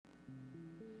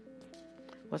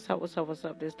What's up, what's up, what's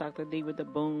up? This Dr. D with the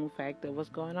Boom Factor. What's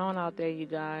going on out there, you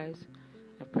guys?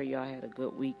 I pray y'all had a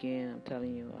good weekend. I'm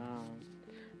telling you,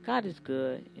 God is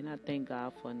good, and I thank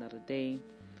God for another day.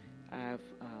 I've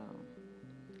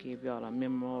gave y'all a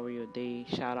Memorial Day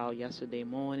shout out yesterday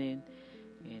morning,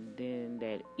 and then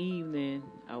that evening,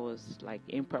 I was like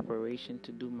in preparation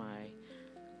to do my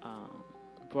um,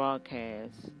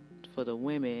 broadcast for the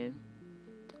women,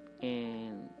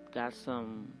 and got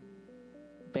some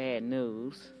bad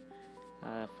news.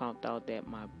 I found out that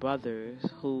my brothers,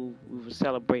 who we were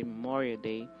celebrating Memorial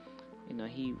Day,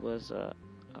 he was I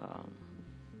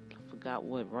forgot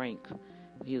what rank.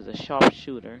 He was a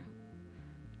sharpshooter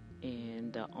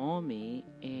in the army,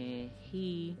 and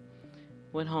he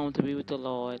went home to be with the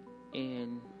Lord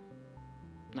in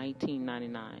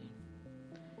 1999.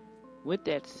 With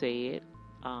that said,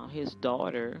 his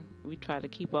daughter, we tried to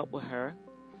keep up with her,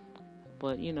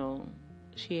 but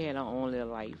she had her own little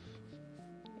life.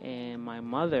 And my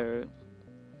mother,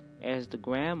 as the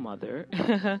grandmother,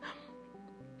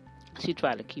 she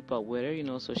tried to keep up with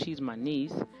her, so she's my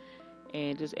niece.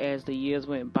 And just as the years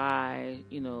went by,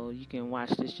 you can watch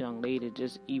this young lady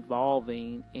just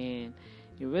evolving, and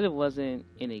it really wasn't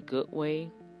in a good way.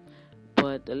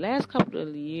 But the last couple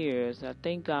of years, I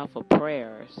thank God for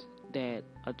prayers that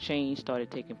a change started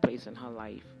taking place in her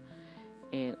life.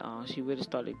 And she really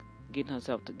started getting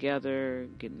herself together,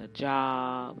 getting a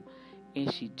job, and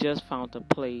she just found a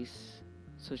place.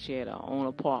 So she had her own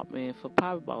apartment for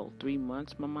probably about 3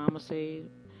 months, my mama said,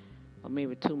 or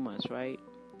maybe 2 months, right?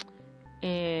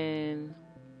 And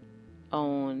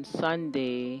on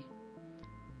Sunday,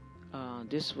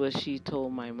 this is what she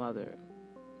told my mother,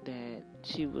 that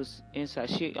she was inside.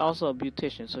 She also a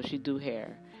beautician, so she do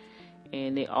hair.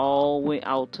 And they all went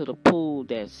out to the pool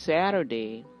that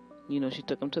Saturday. She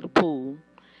took them to the pool.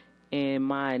 And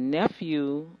my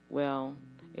nephew, well,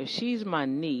 if she's my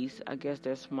niece, I guess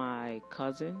that's my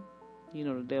cousin.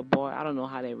 Their boy. I don't know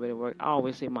how that really works. I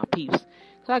always say my peeps,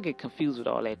 because I get confused with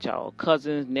all that, y'all.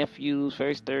 Cousins, nephews,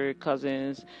 first, third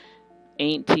cousins,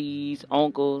 aunties,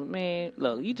 uncles. Man,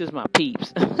 look, you just my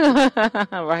peeps.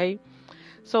 Right?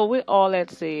 So with all that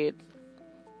said,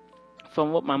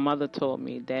 from what my mother told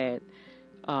me, that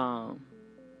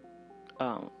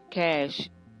Cash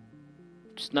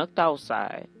snuck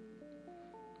outside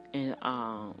and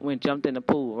jumped in the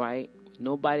pool, right?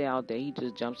 Nobody out there. He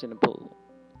just jumps in the pool.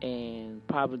 And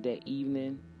probably that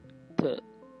evening to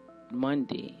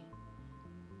Monday,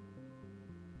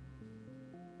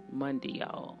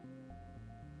 y'all,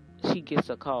 she gets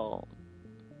a call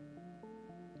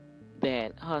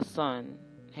that her son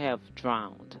have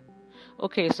drowned.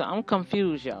 Okay, so I'm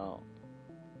confused, y'all.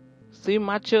 See,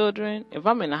 my children, if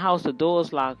I'm in the house, the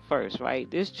door's locked first, right?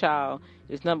 This child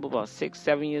is number about 6,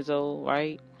 7 years old,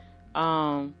 right?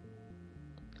 I'm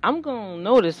going to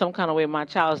notice some kind of way my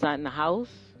child's not in the house.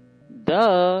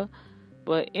 Duh.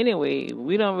 But anyway,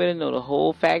 we don't really know the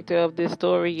whole factor of this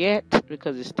story yet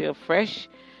because it's still fresh.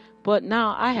 But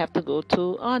now I have to go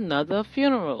to another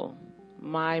funeral.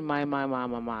 My.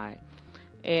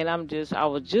 And I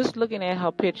was just looking at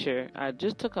her picture. I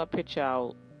just took her picture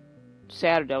out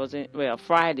Saturday.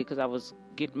 Friday, because I was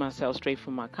getting myself straight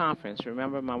from my conference.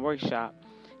 Remember my workshop?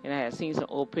 And I had seen some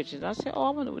old pictures. I said, I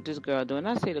wonder what this girl doing.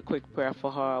 I said a quick prayer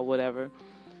for her or whatever.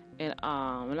 And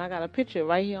I got a picture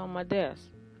right here on my desk.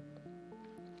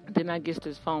 Then I get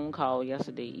this phone call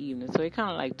yesterday evening. So it kind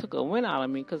of like took a wind out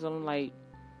of me, because I'm like,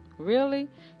 really?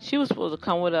 She was supposed to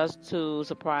come with us to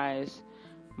surprise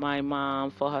my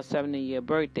mom for her 70-year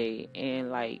birthday.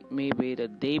 And like maybe the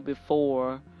day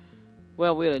before,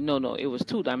 well, no, it was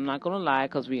 2. I'm not going to lie,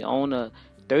 because we own a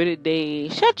 30-day,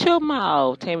 shut your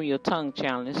mouth, tame your tongue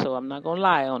challenge. So I'm not going to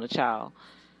lie on the child.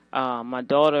 My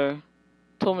daughter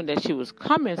told me that she was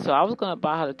coming, so I was going to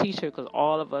buy her the t-shirt, because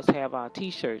all of us have our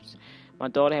t-shirts. My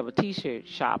daughter have a t-shirt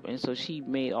shop, and so she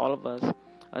made all of us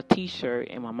a t-shirt,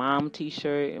 and my mom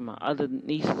t-shirt, and my other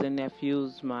nieces and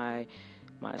nephews, my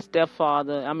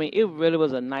stepfather. I mean, it really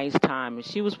was a nice time, and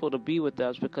she was supposed to be with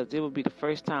us because it would be the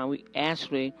first time we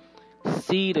actually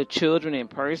see the children in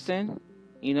person.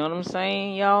 You know what I'm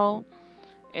saying, y'all?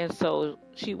 And so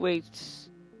she waits.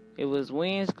 It was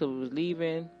Wednesday because we was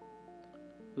leaving.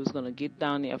 We was going to get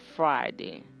down there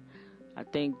Friday. I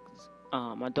think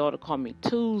my daughter called me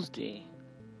Tuesday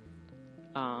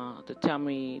to tell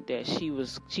me that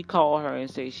she called her and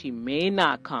said she may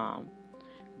not come.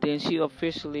 Then she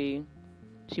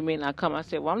may not come. I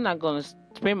said, well, I'm not going to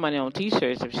spend money on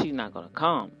t-shirts if she's not going to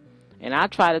come. And I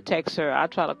try to text her. I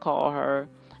try to call her.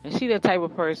 And she the type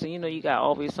of person, you got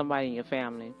always somebody in your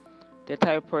family the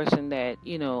type of person that,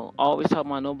 always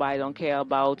talking about nobody don't care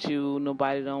about you,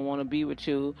 nobody don't want to be with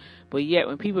you. But yet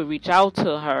when people reach out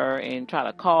to her and try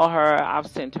to call her, I've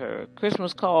sent her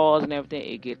Christmas calls and everything,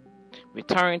 it get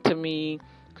returned to me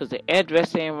because the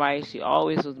address ain't right. She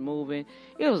always was moving.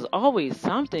 It was always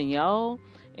something, y'all.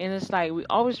 And it's like we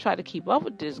always try to keep up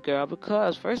with this girl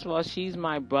because, first of all, she's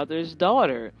my brother's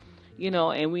daughter,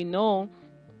 and we know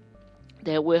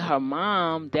that with her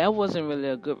mom, that wasn't really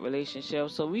a good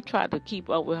relationship. So we tried to keep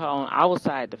up with her on our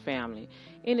side of the family,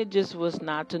 and it just was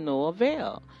not to no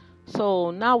avail.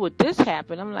 So now with this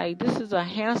happen, I'm like, this is a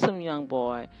handsome young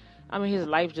boy. I mean, his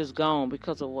life just gone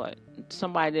because of what?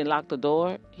 Somebody didn't lock the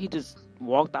door. He just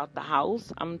walked out the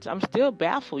house. I'm still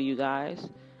baffled, you guys.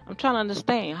 I'm trying to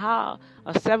understand how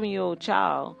a 7-year-old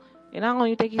child, and I don't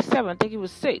even think he's 7, I think he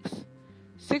was 6.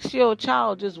 6-year-old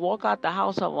child just walk out the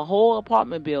house of a whole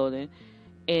apartment building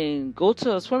and go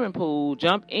to a swimming pool,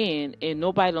 jump in, and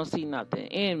nobody don't see nothing.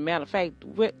 And matter of fact,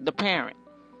 with the parent,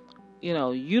 you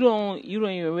don't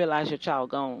even realize your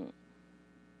child gone.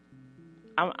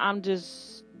 I'm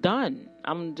just done.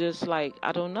 I'm just like,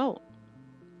 I don't know.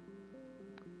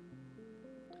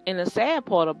 And the sad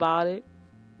part about it,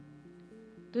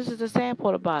 this is the sad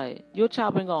part about it. Your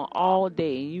child been gone all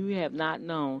day, and you have not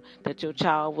known that your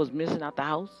child was missing out the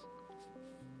house.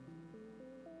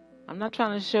 I'm not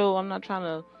trying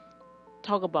to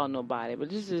talk about nobody, but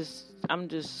I'm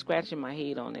just scratching my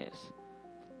head on this.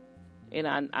 And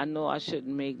I know I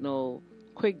shouldn't make no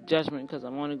quick judgment because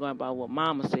I'm only going by what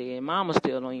Mama said, and Mama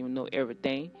still don't even know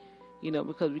everything,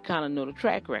 because we kind of know the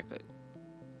track record.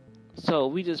 So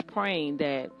we just praying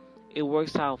that it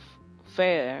works out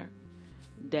fair,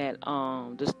 that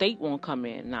the state won't come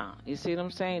in now. You see what I'm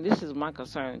saying? This is my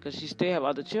concern because she still have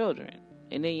other children,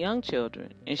 and they're young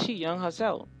children, and she young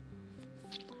herself.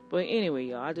 But anyway,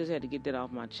 y'all, I just had to get that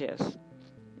off my chest.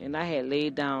 And I had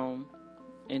laid down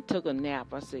and took a nap.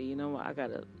 I said, you know what, I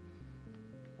gotta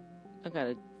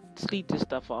sleep this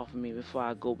stuff off of me before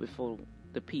I go before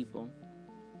the people.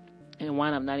 And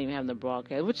wind up not even having the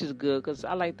broadcast, which is good because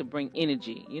I like to bring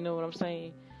energy. You know what I'm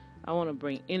saying? I want to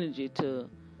bring energy to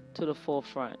the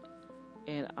forefront.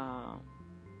 And I'm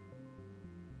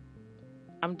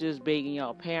just begging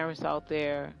y'all parents out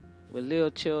there with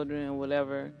little children and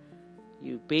whatever,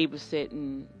 you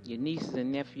babysitting your nieces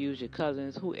and nephews, your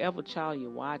cousins, whoever child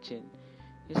you're watching.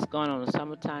 It's going on the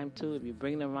summertime too. If you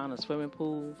bring them around the swimming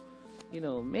pool,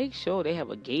 make sure they have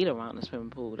a gate around the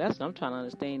swimming pool. That's what I'm trying to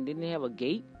understand. Didn't they have a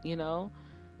gate?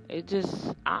 It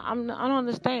just I don't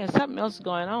understand. Something else is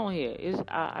going on here.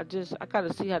 I got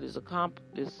to see how this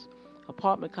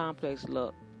apartment complex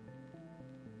look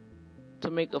to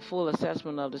make a full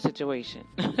assessment of the situation.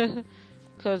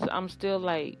 Because I'm still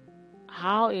like,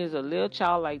 how is a little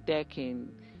child like that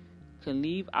can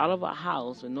leave out of a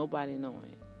house with nobody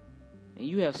knowing? And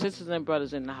you have sisters and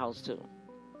brothers in the house too.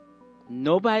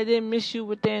 Nobody didn't miss you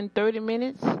within 30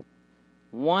 minutes?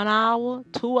 1 hour?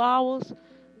 2 hours?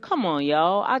 Come on,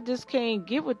 y'all. I just can't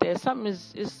get with that. Something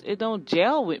it don't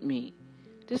gel with me.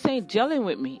 This ain't gelling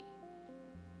with me.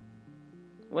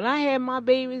 When I had my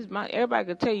babies, everybody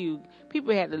could tell you,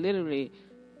 people had to literally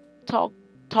talk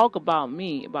about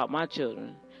me, about my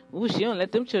children. Ooh, she don't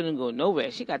let them children go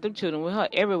nowhere. She got them children with her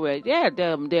everywhere. Yeah,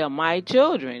 they're my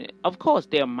children. Of course,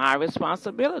 they're my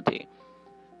responsibility.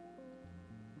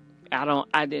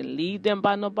 I didn't leave them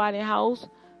by nobody's house.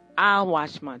 I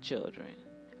watched my children.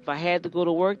 If I had to go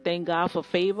to work, thank God for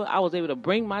favor, I was able to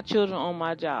bring my children on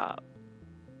my job.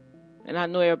 And I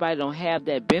know everybody don't have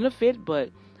that benefit, but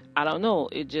I don't know.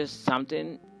 It's just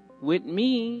something with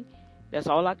me. That's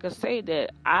all I can say,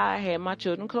 that I had my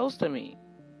children close to me.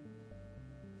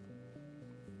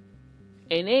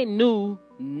 And they knew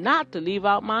not to leave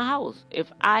out my house. If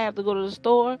I have to go to the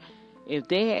store, if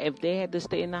they had to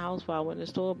stay in the house while I went to the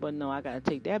store, but no, I got to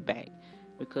take that back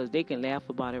because they can laugh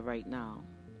about it right now.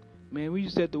 Man, we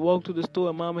used to have to walk to the store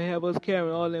and Mama have us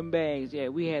carrying all them bags. Yeah,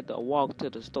 we had to walk to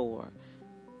the store.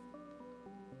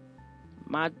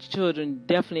 My children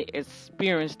definitely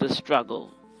experienced the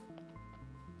struggle.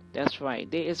 That's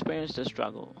right. They experienced the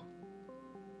struggle.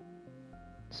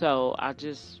 So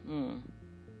it's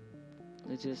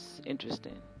just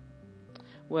interesting.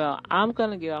 Well, I'm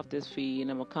going to get off this feed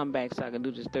and I'm going to come back so I can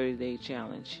do this 30-day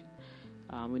challenge.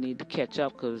 We need to catch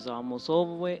up because it's almost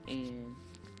over with. And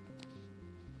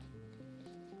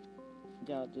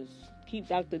y'all just keep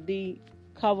Dr. D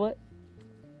covered.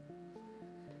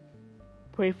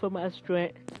 Pray for my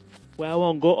strength. Well, I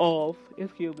won't go off.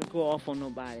 Excuse me, go off on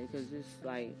nobody because it's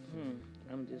like,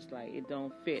 I'm just like, it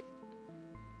don't fit.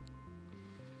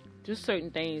 Just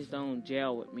certain things don't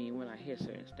gel with me when I hear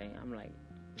certain things. I'm like,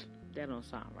 that don't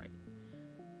sound right.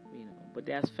 But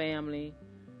that's family,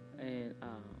 and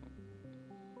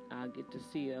I'll get to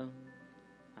see her.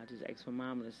 I just asked for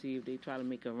Mama to see if they try to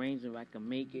make arrangements if I can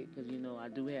make it, because I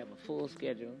do have a full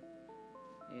schedule,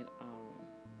 and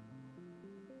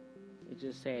it's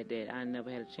just sad that I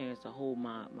never had a chance to hold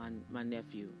my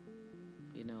nephew.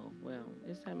 Well,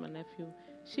 it's not my nephew.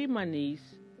 She my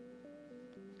niece,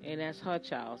 and that's her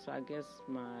child. So I guess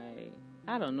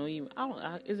I don't know even.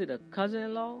 Is it a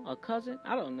cousin-in-law? A cousin?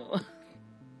 I don't know.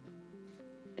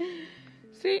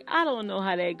 See, I don't know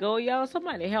how that go, y'all.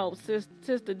 Somebody help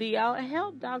Sister D out.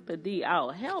 Help Dr. D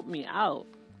out. Help me out.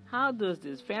 How does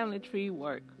this family tree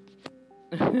work?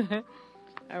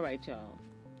 All right, y'all.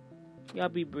 Y'all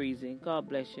be breezy. God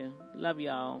bless you. Love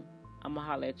y'all. I'm going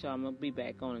to holler at y'all. I'm going to be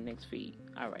back on the next feed.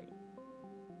 All right.